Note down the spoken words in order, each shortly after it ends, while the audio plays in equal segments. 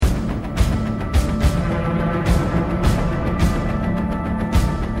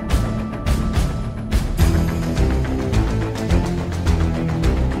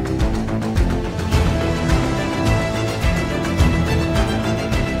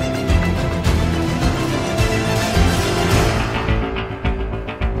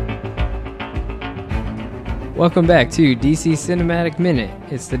Welcome back to DC Cinematic Minute.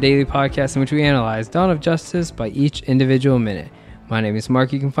 It's the daily podcast in which we analyze Dawn of Justice by each individual minute. My name is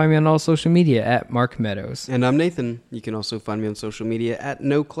Mark. You can find me on all social media at Mark Meadows. And I'm Nathan. You can also find me on social media at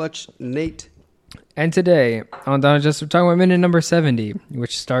NoClutchNate. And today on Dawn of Justice, we're talking about minute number 70,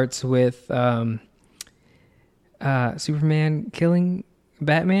 which starts with Superman killing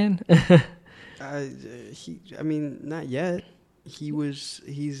Batman. Not yet.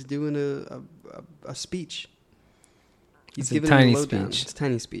 He's doing a speech. He's It's a giving tiny him a lowdown. speech. It's a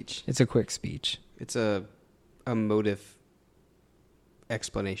tiny speech. It's a quick speech. It's a motive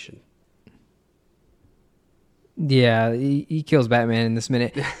explanation. Yeah, he kills Batman in this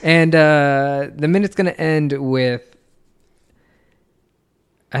minute. And the minute's going to end with...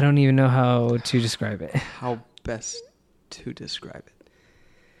 I don't even know how to describe it. How best to describe it?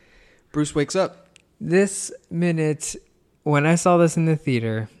 Bruce wakes up. This minute, when I saw this in the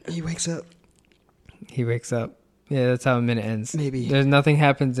theater... He wakes up. He wakes up. Yeah, that's how a minute ends. Maybe. There's nothing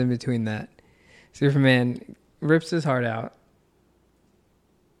happens in between that. Superman rips his heart out.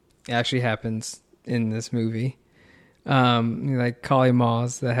 It actually happens in this movie. He Kali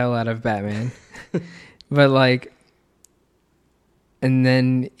Maws the hell out of Batman. But and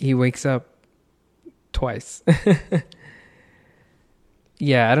then he wakes up twice.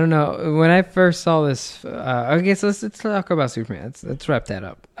 Yeah, I don't know. When I first saw this, okay, so let's talk about Superman. Let's wrap that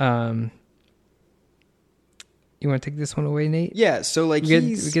up. You want to take this one away, Nate? Yeah, so we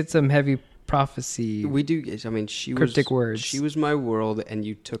we get some heavy prophecy. We do. I mean, Cryptic words. She was my world, and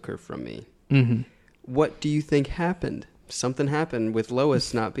you took her from me. Mm-hmm. What do you think happened? Something happened with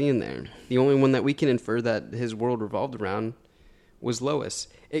Lois not being there. The only one that we can infer that his world revolved around was Lois.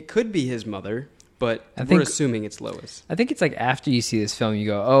 It could be his mother, but we're assuming it's Lois. I think it's after you see this film, you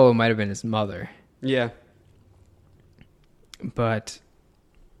go, oh, it might have been his mother. Yeah. But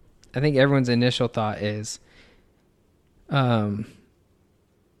I think everyone's initial thought is, I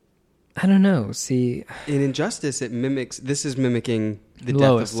don't know. See, in Injustice, this is mimicking the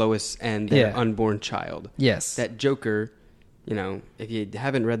Lois. death of Lois and their unborn child. Yes. That Joker, if you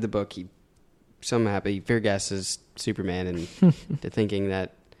haven't read the book, he fear gasses Superman into thinking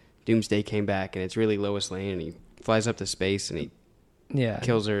that Doomsday came back and it's really Lois Lane, and he flies up to space and he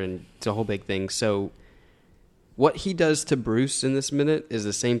kills her, and it's a whole big thing. So what he does to Bruce in this minute is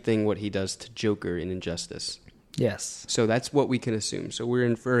the same thing what he does to Joker in Injustice. Yes. So that's what we can assume. So we're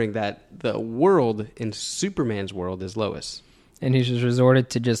inferring that the world in Superman's world is Lois. And he's just resorted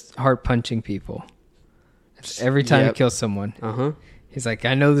to just heart punching people. Every time he kills someone. Uh-huh. He's like,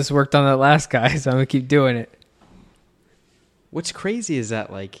 I know this worked on that last guy, so I'm going to keep doing it. What's crazy is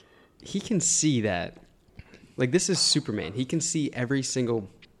that, he can see that. This is Superman. He can see everything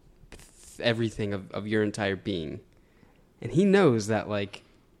of your entire being. And he knows that,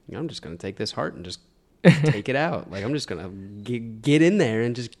 I'm just going to take this heart and just take it out. I'm just going to get in there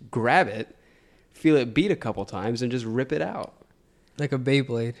and just grab it, feel it beat a couple times, and just rip it out. Like a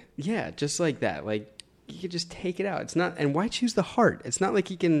Beyblade. Yeah, just like that. You could just take it out. It's not, and why choose the heart? It's not like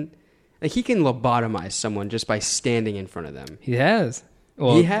he can lobotomize someone just by standing in front of them. He has.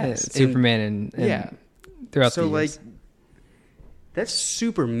 Well, he has. Superman and throughout the years. That's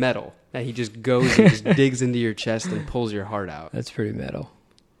super metal that he just goes and just digs into your chest and pulls your heart out. That's pretty metal.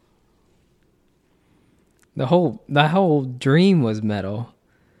 The whole dream was metal,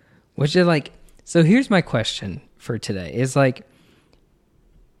 which is so here's my question for today is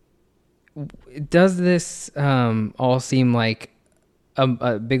does this all seem like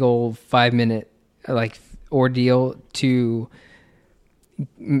a big old 5-minute ordeal to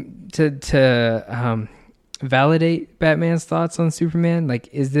validate Batman's thoughts on Superman?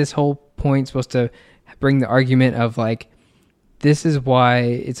 Is this whole point supposed to bring the argument of this is why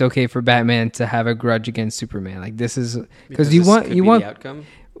it's okay for Batman to have a grudge against Superman? This is because you want the outcome.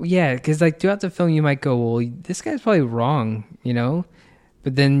 Yeah, because throughout the film you might go, well, this guy's probably wrong,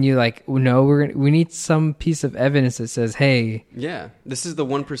 but then you're no, we need some piece of evidence that says, hey, yeah, this is the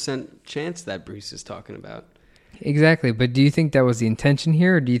 1% chance that Bruce is talking about. Exactly. But do you think that was the intention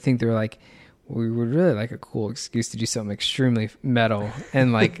here, or do you think they were we would really like a cool excuse to do something extremely metal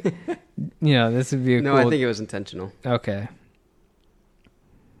and this would be a No, cool... I think it was intentional. Okay.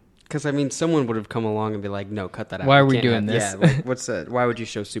 Because, someone would have come along and be like, no, cut that out. Why are we doing this? Yeah, what's that? Why would you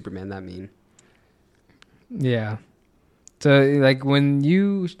show Superman that mean? Yeah. So, when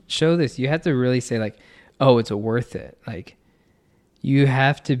you show this, you have to really say, oh, it's worth it. You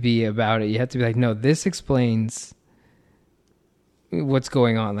have to be about it. You have to be no, this explains what's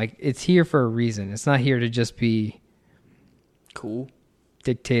going on. It's here for a reason. It's not here to just be... Cool.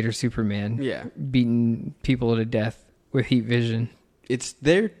 Dictator Superman. Yeah. Beating people to death with heat vision. It's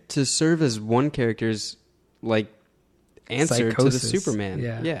there to serve as one character's like answer to the Psychosis. Superman.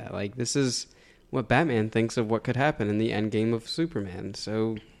 Yeah. Like this is what Batman thinks of what could happen in the end game of Superman.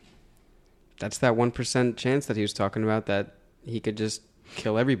 So that's that 1% chance that he was talking about, that he could just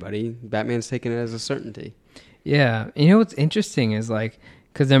kill everybody. Batman's taking it as a certainty. Yeah. You know what's interesting is like,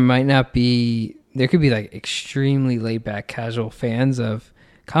 because there could be like extremely laid back casual fans of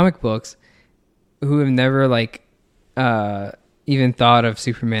comic books who have never like even thought of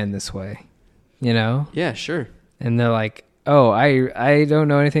Superman this way, you know? Yeah, sure. And they're like, oh, I don't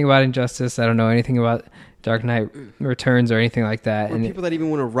know anything about Injustice. I don't know anything about Dark Knight Returns or anything like that. Or And people that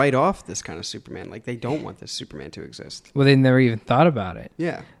even want to write off this kind of Superman. Like, they don't want this Superman to exist. well, they never even thought about it.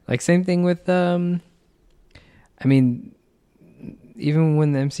 Yeah. Like, same thing with, I mean, even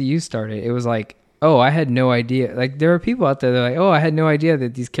when the MCU started, it was like, oh, I had no idea. Like, there are people out there that are like, oh, I had no idea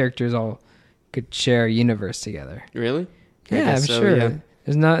that these characters all could share a universe together. Really? Yeah, I'm sure. Yeah.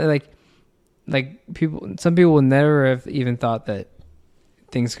 There's not some people would never have even thought that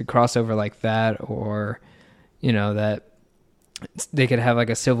things could cross over like that, or, you know, that they could have like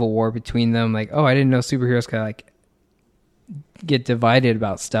a civil war between them. Like, oh, I didn't know superheroes could like get divided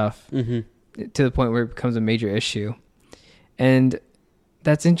about stuff to the point where it becomes a major issue. And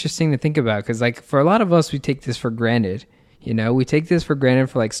that's interesting to think about, because like for a lot of us, we take this for granted. You know, we take this for granted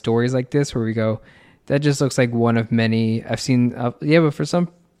for like stories like this where we go, that just looks like one of many I've seen. But for some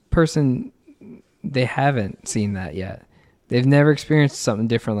person, they haven't seen that yet. They've never experienced something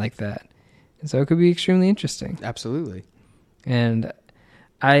different like that. And so it could be extremely interesting. Absolutely. And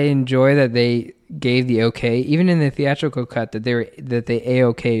I enjoy that they gave the okay, even in the theatrical cut, that they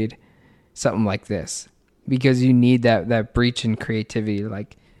A-okay'd something like this, because you need that breach in creativity.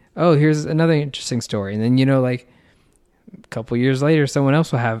 Like, oh, here's another interesting story. And then, you know, like a couple years later, someone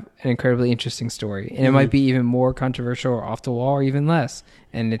else will have an incredibly interesting story. And it might be even more controversial or off the wall or even less.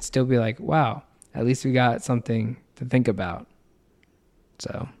 And it'd still be like, wow, at least we got something to think about.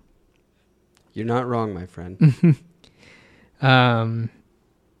 So You're not wrong, my friend.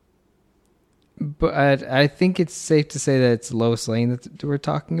 But I think it's safe to say that it's Lois Lane that we're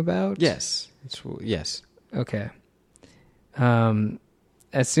talking about. Yes. Yes. Okay.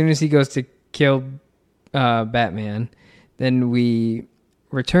 As soon as he goes to kill Batman, then we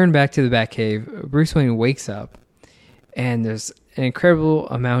return back to the Batcave. Bruce Wayne wakes up, and there's an incredible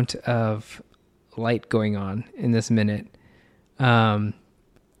amount of light going on in this minute.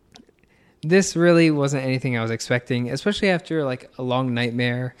 This really wasn't anything I was expecting, especially after like a long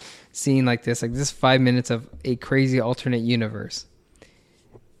nightmare scene like this. Like, this 5 minutes of a crazy alternate universe,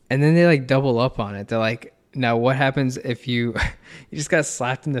 and then they like double up on it. They're like, now what happens if you just got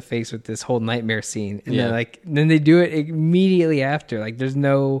slapped in the face with this whole nightmare scene, and then they do it immediately after. Like, there's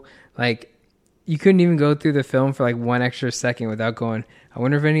no, like, you couldn't even go through the film for like one extra second without going, I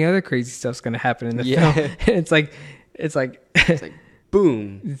wonder if any other crazy stuff's going to happen in the film. And it's like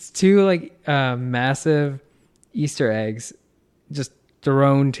boom. It's two like massive Easter eggs just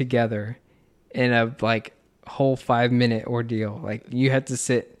thrown together in a like whole 5 minute ordeal. Like, you had to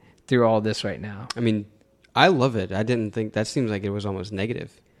sit through all this right now. I mean, I love it. I didn't think that seems like it was almost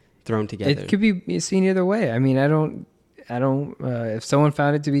negative thrown together. It could be seen either way. I mean, I don't if someone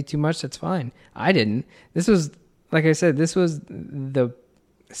found it to be too much, that's fine. I didn't. This was, like I said, this was the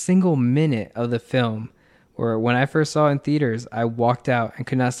single minute of the film where when I first saw it in theaters, I walked out and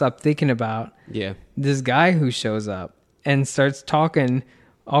could not stop thinking about this guy who shows up and starts talking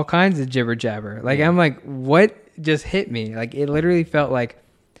all kinds of jibber jabber. Like, I'm like, what just hit me? Like, it literally felt like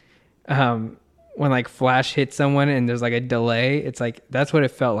when like Flash hits someone and there's like a delay. It's like, that's what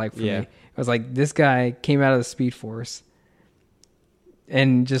it felt like for me. It was like, this guy came out of the Speed Force,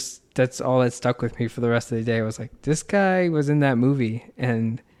 and just, that's all that stuck with me for the rest of the day. I was like, this guy was in that movie,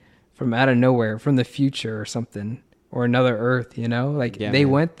 and from out of nowhere, from the future or something, or another Earth, you know? Like, they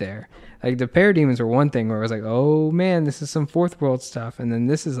went there. Like, the Parademons were one thing where I was like, oh man, this is some fourth world stuff. And then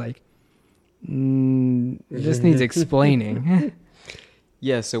this is like, this needs explaining.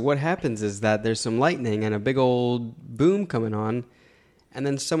 Yeah, so what happens is that there's some lightning and a big old boom coming on, and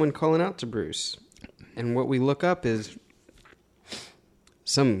then someone calling out to Bruce. And what we look up is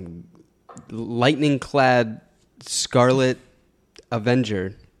some lightning-clad Scarlet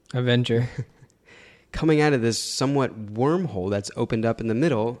Avenger coming out of this somewhat wormhole that's opened up in the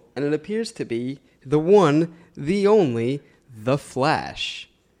middle, and it appears to be the one, the only, the Flash.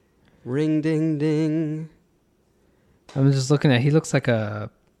 Ring, ding, ding. I'm just looking at, he looks like I'm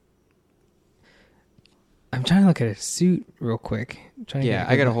trying to look at his suit real quick.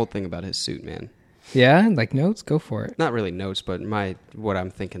 I got a whole thing about his suit, man. Yeah? Like notes? Go for it. Not really notes, but what I'm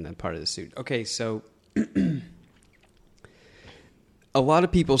thinking, that part of the suit. Okay, so a lot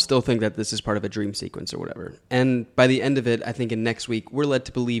of people still think that this is part of a dream sequence or whatever. And by the end of it, I think in next week, we're led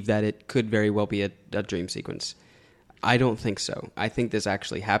to believe that it could very well be a dream sequence. I don't think so. I think this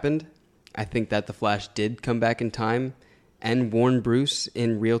actually happened. I think that the Flash did come back in time and warn Bruce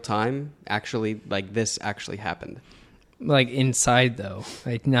in real time. Actually, like, this actually happened. Like, inside, though.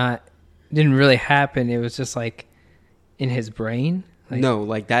 Like, didn't really happen. It was just, like, in his brain. Like, no,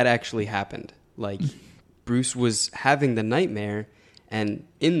 like, that actually happened. Like, Bruce was having the nightmare, and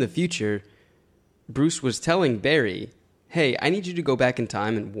in the future, Bruce was telling Barry, hey, I need you to go back in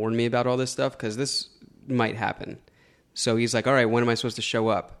time and warn me about all this stuff, because this might happen. So he's like, all right, when am I supposed to show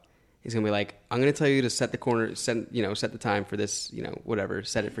up? He's going to be like, I'm going to tell you to set the time for this, whatever,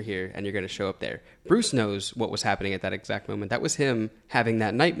 set it for here, and you're going to show up there. Bruce knows what was happening at that exact moment. That was him having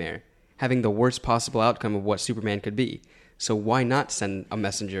that nightmare, having the worst possible outcome of what Superman could be. So why not send a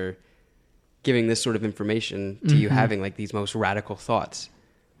messenger giving this sort of information to you having, like, these most radical thoughts?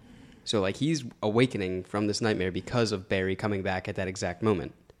 So, like, he's awakening from this nightmare because of Barry coming back at that exact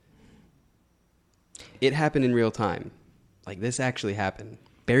moment. It happened in real time. Like, this actually happened.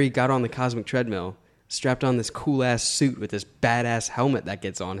 Barry got on the cosmic treadmill, strapped on this cool-ass suit with this badass helmet that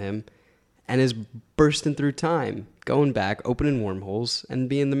gets on him, and is bursting through time, going back, opening wormholes, and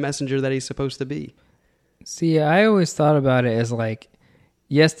being the messenger that he's supposed to be. See, I always thought about it as, like,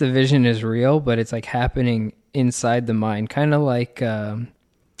 yes, the vision is real, but it's, like, happening inside the mind. Kind of like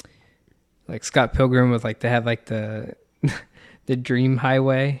Scott Pilgrim with, like, they have, like, the the dream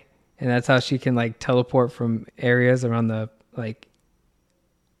highway, and that's how she can, like, teleport from areas around the, like,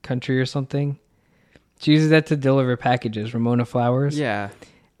 country or something. She uses that to deliver packages, Ramona Flowers. Yeah.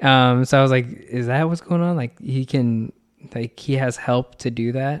 So I was like, is that what's going on? Like, he has help to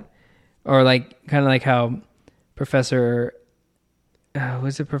do that? Or, like, kind of like how Professor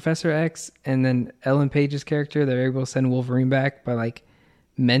X and then Ellen Page's character, they're able to send Wolverine back by, like,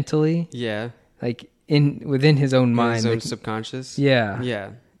 mentally. Yeah. Like, within his own mind. His own like, subconscious. Yeah.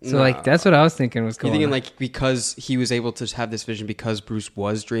 Yeah. So, like, that's what I was thinking was going on. You thinking, like, because he was able to have this vision because Bruce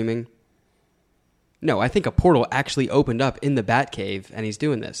was dreaming? No, I think a portal actually opened up in the Batcave, and he's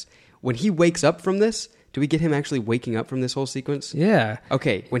doing this. When he wakes up from this, do we get him actually waking up from this whole sequence? Yeah.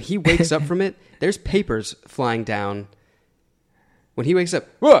 Okay, when he wakes up from it, there's papers flying down. When he wakes up,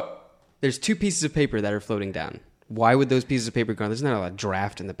 whoa, there's 2 pieces of paper that are floating down. Why would those pieces of paper go? There's not a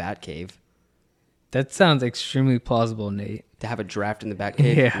draft in the Batcave. That sounds extremely plausible, Nate. To have a draft in the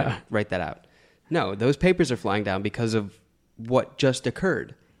Batcave? Yeah. No, write that out. No, those papers are flying down because of what just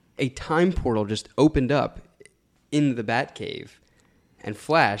occurred. A time portal just opened up in the Batcave, and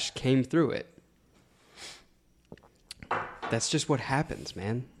Flash came through it. That's just what happens,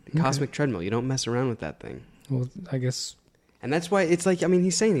 man. The cosmic treadmill. You don't mess around with that thing. Well, I guess. And that's why it's like, I mean,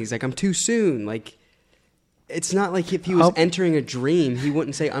 he's like, I'm too soon. Like, it's not like if he was entering a dream, he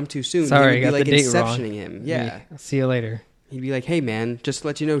wouldn't say, I'm too soon. Sorry, he would be I got like the date wrong. inceptioning him. Yeah. I'll see you later. He'd be like, hey, man, just to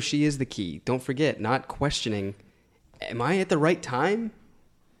let you know, she is the key. Don't forget, not questioning, am I at the right time?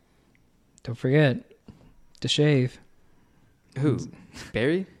 Don't forget to shave. Who?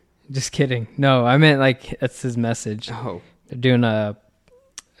 Barry? Just kidding. No, I meant, like, that's his message. Oh. They're doing a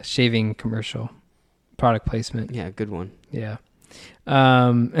shaving commercial. Product placement. Yeah, good one. Yeah.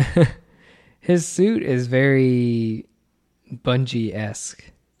 His suit is very Bungie-esque,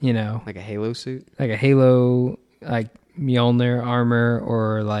 Like a Halo suit? Like a Halo, like Mjolnir armor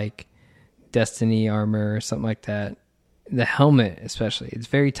or like Destiny armor or something like that. The helmet especially. It's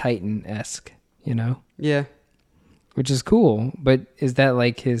very Titan-esque, Yeah. Which is cool. But is that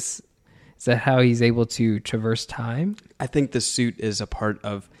like is that how he's able to traverse time? I think the suit is a part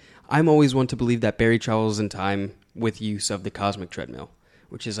of... I'm always one to believe that Barry travels in time with use of the cosmic treadmill,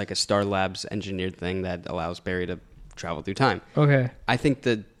 which is like a Star Labs engineered thing that allows Barry to travel through time. Okay. I think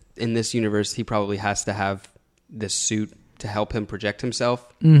that in this universe, he probably has to have this suit to help him project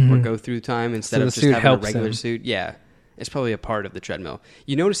himself or go through time instead of just having a regular suit. Yeah. It's probably a part of the treadmill.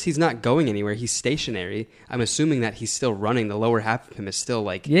 You notice he's not going anywhere. He's stationary. I'm assuming that he's still running. The lower half of him is still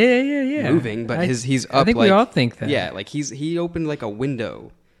like moving, but he's up. I think we all think that. Yeah, like he opened like a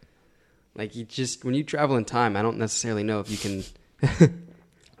window. Like when you travel in time, I don't necessarily know if you can.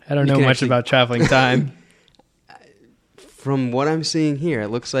 I don't know much about traveling time. From what I'm seeing here, it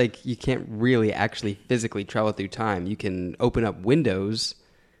looks like you can't really actually physically travel through time. You can open up windows,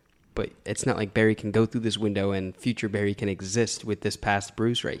 but it's not like Barry can go through this window and future Barry can exist with this past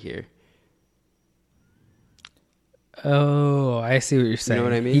Bruce right here. Oh, I see what you're saying. You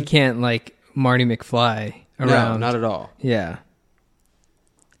know what I mean? He can't like Marty McFly around. No, not at all. Yeah.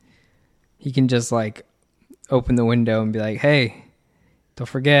 He can just like open the window and be like, hey, don't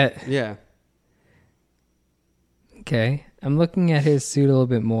forget. Yeah. Okay. I'm looking at his suit a little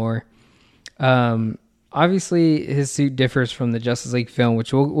bit more. Obviously, his suit differs from the Justice League film,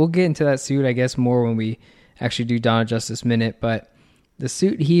 which we'll get into that suit, I guess, more when we actually do Dawn of Justice Minute. But the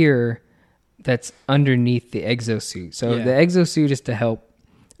suit here that's underneath the exosuit. So the exosuit is to help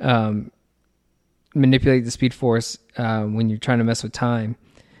manipulate the Speed Force when you're trying to mess with time.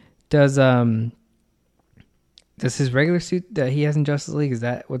 Does his regular suit that he has in Justice League, is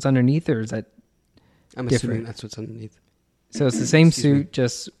that what's underneath, or is that I'm different? assuming that's what's underneath. So it's the same Excuse suit,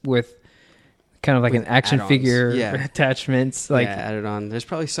 just with kind of like With an action add-ons. figure Yeah. attachments. Like added on. There's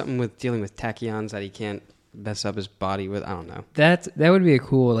probably something with dealing with tachyons that he can't mess up his body with. I don't know. that would be a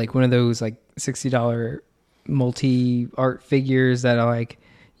cool, like one of those like $60 multi art figures that are like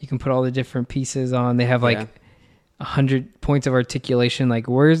you can put all the different pieces on. They have like 100 points of articulation. Like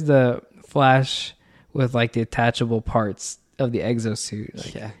where's the Flash with like the attachable parts of the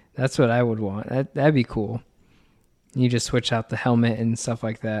exosuit? Like, that's what I would want. That'd be cool. You just switch out the helmet and stuff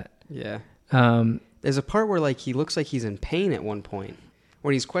like that. Yeah. There's a part where like he looks like he's in pain at one point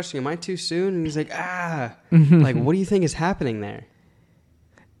when he's questioning, am I too soon? And he's like, like, what do you think is happening there?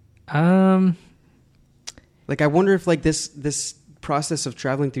 Like, I wonder if like this process of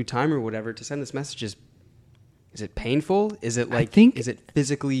traveling through time or whatever to send this message is it painful? Is it like, is it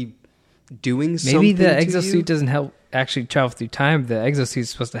physically doing something? Maybe the to exosuit you? doesn't help actually travel through time. The exosuit is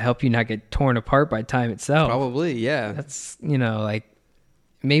supposed to help you not get torn apart by time itself. Probably, yeah. That's, like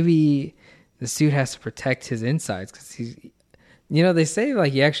maybe the suit has to protect his insides because he's, they say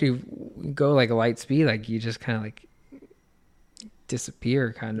like you actually go like a light speed, like you just kind of like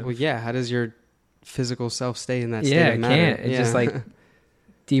disappear kind of. Well, yeah. How does your physical self stay in that state of matter? Can't. It just like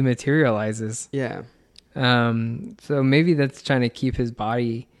dematerializes. Yeah. So maybe that's trying to keep his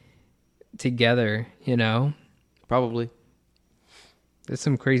body together, Probably. There's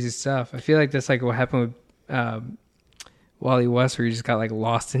some crazy stuff. I feel like that's like what happened with Wally West, where he just got like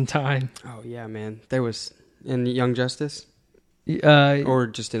lost in time. Oh yeah, man. There was in Young Justice, or or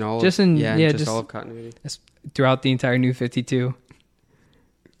just in all, just all of continuity throughout the entire New 52.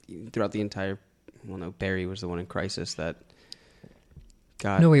 Throughout the entire. Well, no, Barry was the one in Crisis that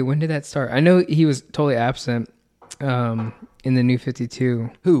got. No, wait. When did that start? I know he was totally absent in the New 52.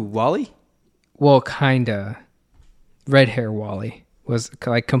 Who? Wally? Well, kinda. Red hair Wally was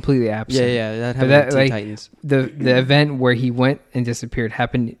like completely absent. Yeah, that happened in Teen Titans. The event where he went and disappeared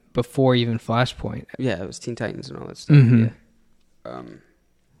happened before even Flashpoint. Yeah, it was Teen Titans and all that stuff. Mm-hmm. Yeah.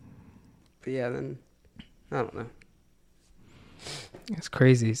 But yeah, then I don't know. It's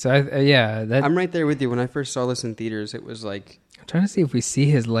crazy. So I'm right there with you. When I first saw this in theaters, it was like, I'm trying to see if we see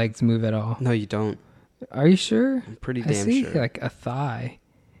his legs move at all. No, you don't. Are you sure? I'm pretty I damn see sure. like a thigh.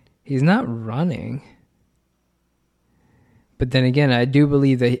 He's not running. But then again, I do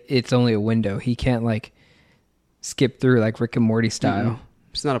believe that it's only a window. He can't like skip through like Rick and Morty style. Mm-hmm.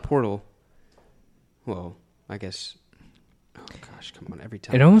 It's not a portal. Well, I guess. Oh gosh, come on! Every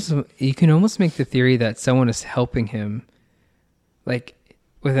time You can almost make the theory that someone is helping him, like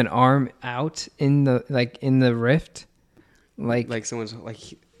with an arm out in the rift, like someone's like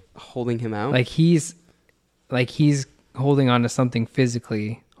holding him out. Like he's holding on to something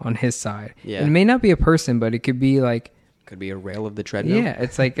physically on his side. Yeah, and it may not be a person, but it could be like. Could be a rail of the treadmill. Yeah,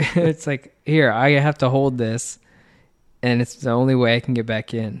 it's like here, I have to hold this, and it's the only way I can get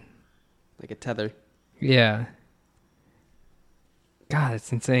back in. Like a tether. Yeah. God, that's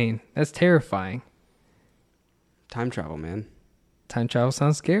insane. That's terrifying. Time travel, man. Time travel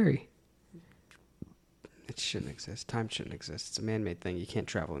sounds scary. It shouldn't exist. Time shouldn't exist. It's a man-made thing. You can't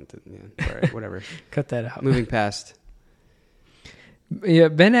travel into. All right, whatever. Cut that out. Moving past. Yeah,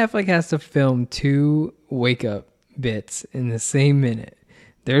 Ben Affleck has to film 2 wake-up bits in the same minute.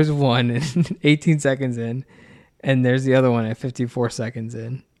 There's one in 18 seconds in, and there's the other one at 54 seconds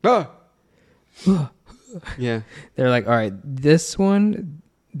in. Ah! Yeah. They're like, all right, this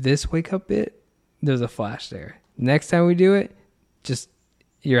wake up bit, there's a flash there. Next time we do it, just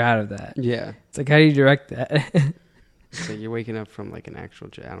you're out of that. Yeah. It's like, how do you direct that? So you're waking up from like an actual,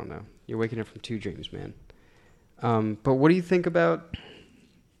 I don't know. You're waking up from 2 dreams, man. But what do you think about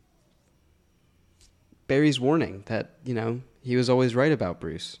Barry's warning that, he was always right about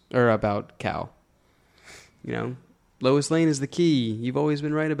Bruce or about Cal? Lois Lane is the key. You've always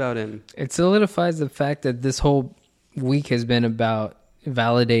been right about him. It solidifies the fact that this whole week has been about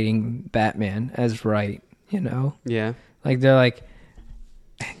validating Batman as right, Yeah. Like they're like,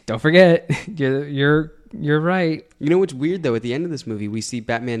 don't forget, you're right. You know what's weird though? At the end of this movie, we see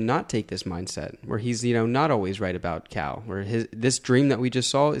Batman not take this mindset where he's not always right about Cal. Where this dream that we just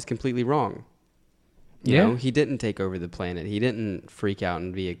saw is completely wrong. You know, he didn't take over the planet. He didn't freak out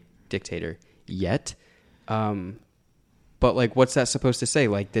and be a dictator yet. But like, what's that supposed to say?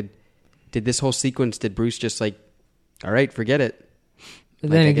 Like, did this whole sequence? Did Bruce just like, all right, forget it?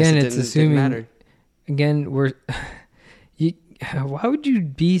 But Like, then I guess again, it it's didn't assuming. matter. Again, we're. Why would you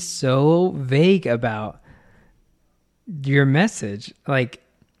be so vague about your message? Like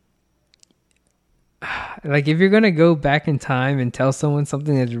if you're gonna go back in time and tell someone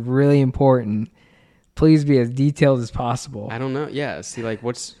something that's really important, please be as detailed as possible. I don't know. Yeah. See, like,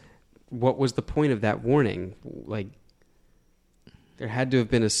 what was the point of that warning? Like, there had to have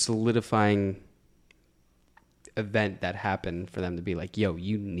been a solidifying event that happened for them to be like, yo,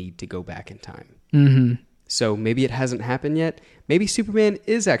 you need to go back in time. Mm-hmm. So maybe it hasn't happened yet. Maybe Superman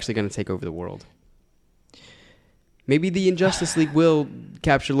is actually going to take over the world. Maybe the Injustice League will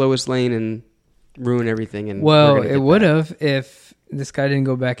capture Lois Lane and ruin everything. And well, it would have if this guy didn't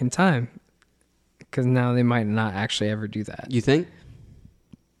go back in time, because now they might not actually ever do that. You think?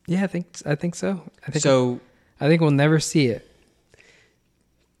 Yeah, I think so. I think we'll never see it.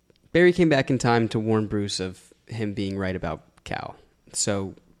 Barry came back in time to warn Bruce of him being right about Cal.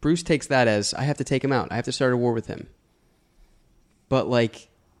 So Bruce takes that as, I have to take him out. I have to start a war with him. But, like,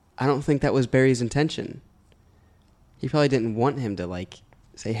 I don't think that was Barry's intention. He probably didn't want him to, like,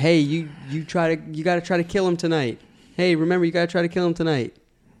 say, hey, you got to try to kill him tonight. Hey, remember, you got to try to kill him tonight.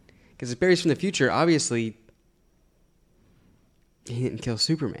 Because if Barry's from the future, obviously, he didn't kill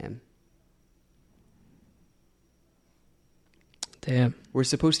Superman. Damn. We're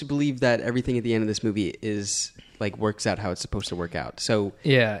supposed to believe that everything at the end of this movie is, like, works out how it's supposed to work out. So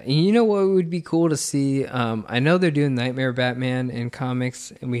yeah, you know what would be cool to see? I know they're doing Nightmare Batman in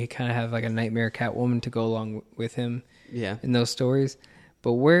comics, and we kind of have like a Nightmare Catwoman to go along with him. Yeah. In those stories.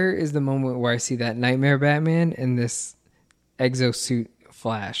 But where is the moment where I see that Nightmare Batman and this exosuit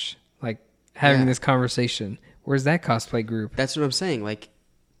Flash, like having this conversation? Where's that cosplay group? That's what I'm saying. Like,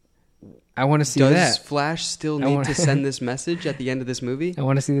 I want to see does that. Flash still need to send this message at the end of this movie? I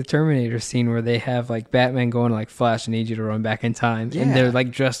want to see the Terminator scene where they have like Batman going like, Flash, I need you to run back in time. Yeah. And they're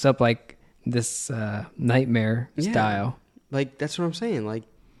like dressed up like this nightmare style. Like, that's what I'm saying. Like,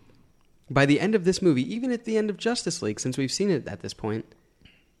 by the end of this movie, even at the end of Justice League, since we've seen it at this point,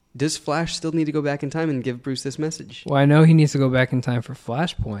 does Flash still need to go back in time and give Bruce this message? Well, I know he needs to go back in time for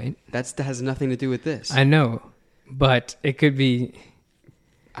Flashpoint. That has nothing to do with this. I know, but it could be...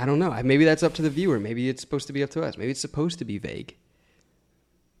 I don't know. Maybe that's up to the viewer. Maybe it's supposed to be up to us. Maybe it's supposed to be vague.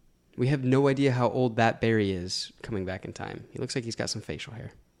 We have no idea how old that Barry is coming back in time. He looks like he's got some facial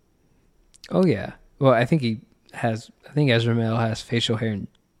hair. Oh, yeah. Well, I think Ezra Miller has facial hair.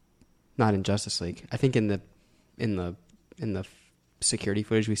 Not in Justice League. I think in the security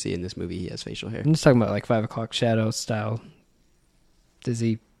footage we see in this movie, he has facial hair. I'm just talking about like 5 O'Clock Shadow style. Does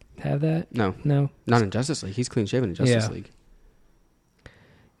he have that? No. Not in Justice League. He's clean shaven in Justice League.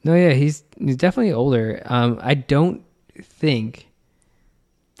 No, yeah, he's definitely older. I don't think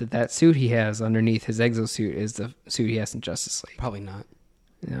that suit he has underneath his exosuit is the suit he has in Justice League. Probably not.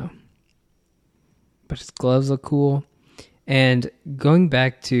 No. But his gloves look cool. And going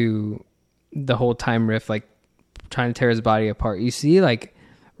back to the whole time riff, like trying to tear his body apart, you see like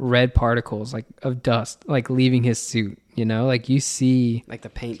red particles like of dust like leaving his suit, you know? Like you see like the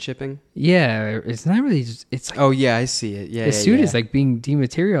paint chipping? Yeah, it's not really just, it's like, oh yeah, I see it. Yeah. His suit is like being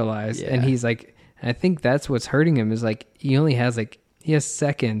dematerialized and he's like, I think that's what's hurting him is like he has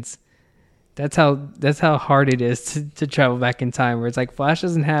seconds. That's how hard it is to travel back in time, where it's like Flash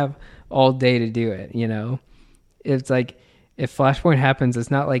doesn't have all day to do it, you know? It's like if Flashpoint happens,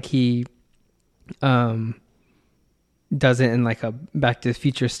 it's not like he does it in like a Back to the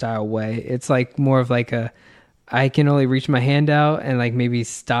Future style way. It's like more of like I can only reach my hand out and like maybe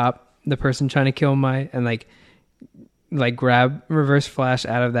stop the person trying to kill and like grab Reverse Flash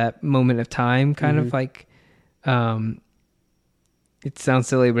out of that moment of time, kind of like it sounds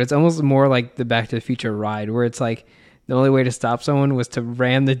silly, but it's almost more like the Back to the Future ride, where it's like the only way to stop someone was to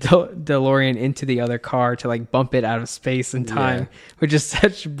ram the DeLorean into the other car to like bump it out of space and time, which is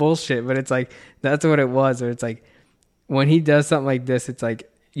such bullshit. But it's like, that's what it was. Or it's like, when he does something like this, it's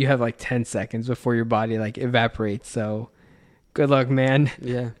like you have like 10 seconds before your body like evaporates. So good luck, man.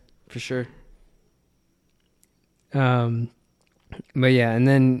 Yeah, for sure. But yeah, and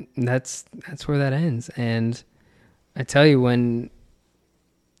then that's where that ends. And I tell you, when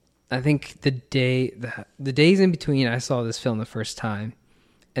I think the days in between I saw this film the first time,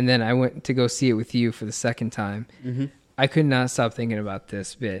 and then I went to go see it with you for the second time, I could not stop thinking about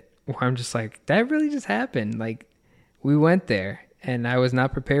this bit where I'm just like, that really just happened. Like, we went there, and I was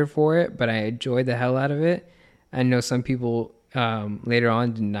not prepared for it, but I enjoyed the hell out of it. I know some people later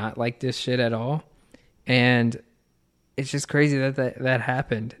on did not like this shit at all, and it's just crazy that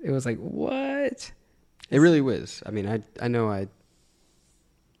happened. It was like, what? It really was. I mean, I know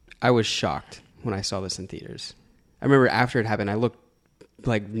I was shocked when I saw this in theaters. I remember after it happened, I looked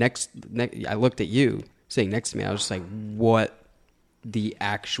like I looked at you sitting next to me. I was just like, what the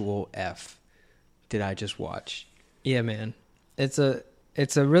actual F did I just watch? Yeah, man. It's a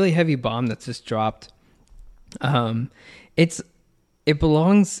really heavy bomb that's just dropped. It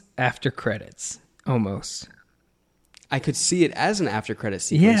belongs after credits almost. I could see it as an after credit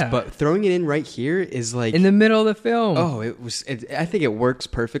sequence, Yeah. but throwing it in right here is like In the middle of the film. oh, I think it works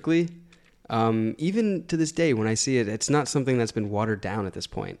perfectly. Even to this day, when I see it, it's not something that's been watered down at this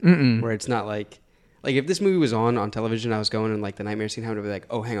point. Mm-mm. Where it's not like if this movie was on television, I was going and like the nightmare scene happened, I'd be like,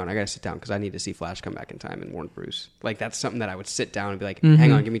 oh, hang on, I gotta sit down because I need to see Flash come back in time and warn Bruce. Like that's something that I would sit down and be like,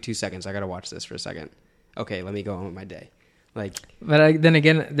 hang on, give me 2 seconds, I gotta watch this for a second. Okay, let me go on with my day. Like, But then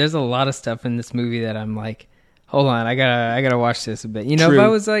again, there's a lot of stuff in this movie that I'm like, hold on, I gotta watch this a bit. You know, True. if I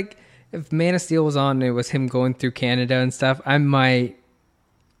was like, if Man of Steel was on and it was him going through Canada and stuff, I might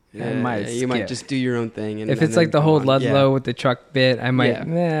you skip. might just do your own thing. And, If and it's then like the come whole on. Ludlow Yeah. with the truck bit, I might,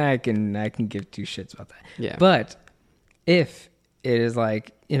 Yeah. I can give two shits about that. Yeah. But if it is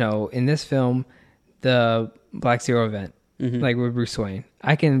like, you know, in this film, the Black Zero event, Mhm. like with Bruce Wayne,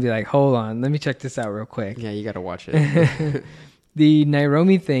 I can be like, hold on, let me check this out real quick. Yeah, you gotta watch it. The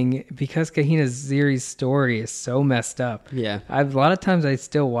Nairobi thing, because Kahina Ziri's story is so messed up. Yeah. A lot of times I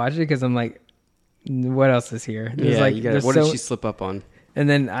still watch it because I'm like, what else is here? There's Yeah, like, you gotta, there's what so- did she slip up on? And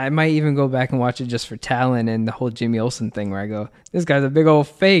then I might even go back and watch it just for Talon and the whole Jimmy Olsen thing where I go, this guy's a big old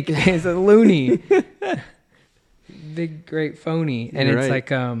fake. He's a loony. Big, great phony. And You're it's right.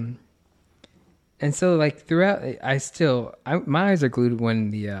 like, and so like throughout, my eyes are glued when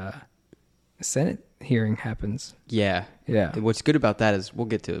the Senate hearing happens. Yeah. Yeah. And what's good about that is we'll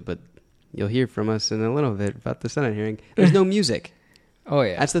get to it, but you'll hear from us in a little bit about the Senate hearing. There's no music. Oh,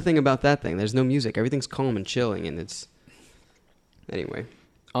 yeah. That's the thing about that thing. There's no music. Everything's calm and chilling, and it's anyway.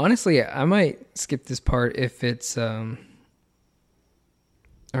 Honestly, I might skip this part if it's, or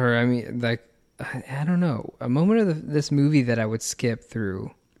I mean, like, I don't know, a moment of this movie that I would skip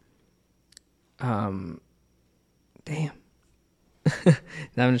through. Damn.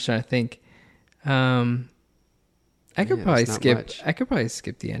 Now I'm just trying to think. I could Yeah, probably it's not skip. much. I could probably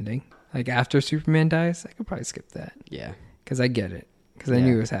skip the ending, like after Superman dies. I could probably skip that Yeah. because I get it because I Yeah.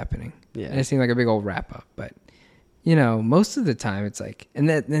 knew it was happening. Yeah. And it seemed like a big old wrap up, but you know, most of the time it's like, and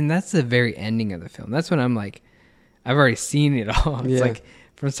that's the very ending of the film. That's when I'm like, I've already seen it all. It's Yeah. like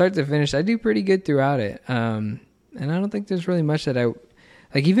from start to finish, I do pretty good throughout it. And I don't think there's really much that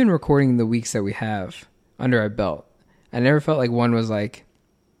like even recording the weeks that we have under our belt. I never felt like one was like,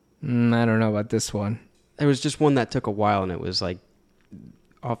 I don't know about this one. There was just one that took a while, and it was like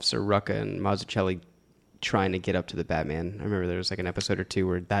Officer Rucka and Mazzucchelli trying to get up to the Batman. I remember there was like an episode or two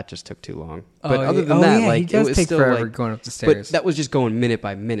where that just took too long. But other than that, like he does it was take still forever like, going up the but stairs. that was just going minute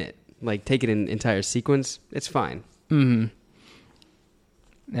by minute. Like take it in entire sequence. It's fine. Mm-hmm.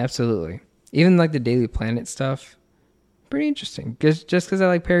 Absolutely. Even like the Daily Planet stuff, pretty interesting. Just because I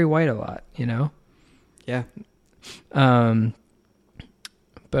like Perry White a lot, you know. Yeah.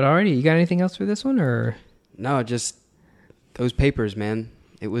 But alrighty, you got anything else for this one, or No, just those papers, man.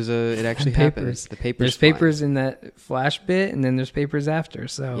 It was it actually happened. Papers. The papers. There's flying. papers in that Flash bit, and then there's papers after.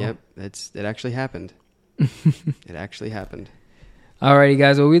 So Yep, it actually happened. It actually happened. Alrighty,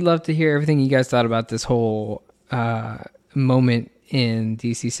 guys. Well, we'd love to hear everything you guys thought about this whole moment in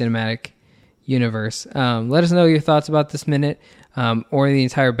DC Cinematic Universe. Let us know your thoughts about this minute or the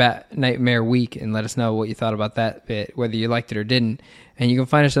entire Bat Nightmare week, and let us know what you thought about that bit, whether you liked it or didn't. And you can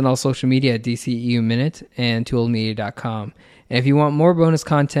find us on all social media at DCEU Minute and tooledmedia.com. And if you want more bonus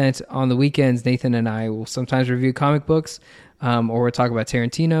content on the weekends, Nathan and I will sometimes review comic books, or we'll talk about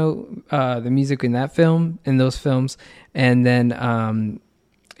Tarantino, the music in that film, in those films. And then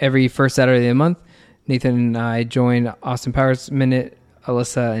every first Saturday of the month, Nathan and I join Austin Powers Minute,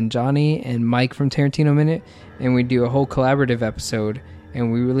 Alyssa and Johnny, and Mike from Tarantino Minute, and we do a whole collaborative episode. And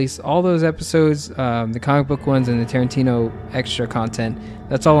we release all those episodes, the comic book ones and the Tarantino extra content.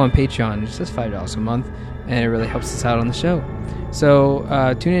 That's all on Patreon. It's just $5 a month, and it really helps us out on the show.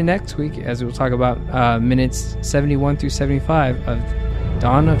 So tune in next week as we'll talk about minutes 71 through 75 of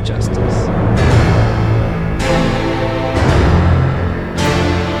Dawn of Justice.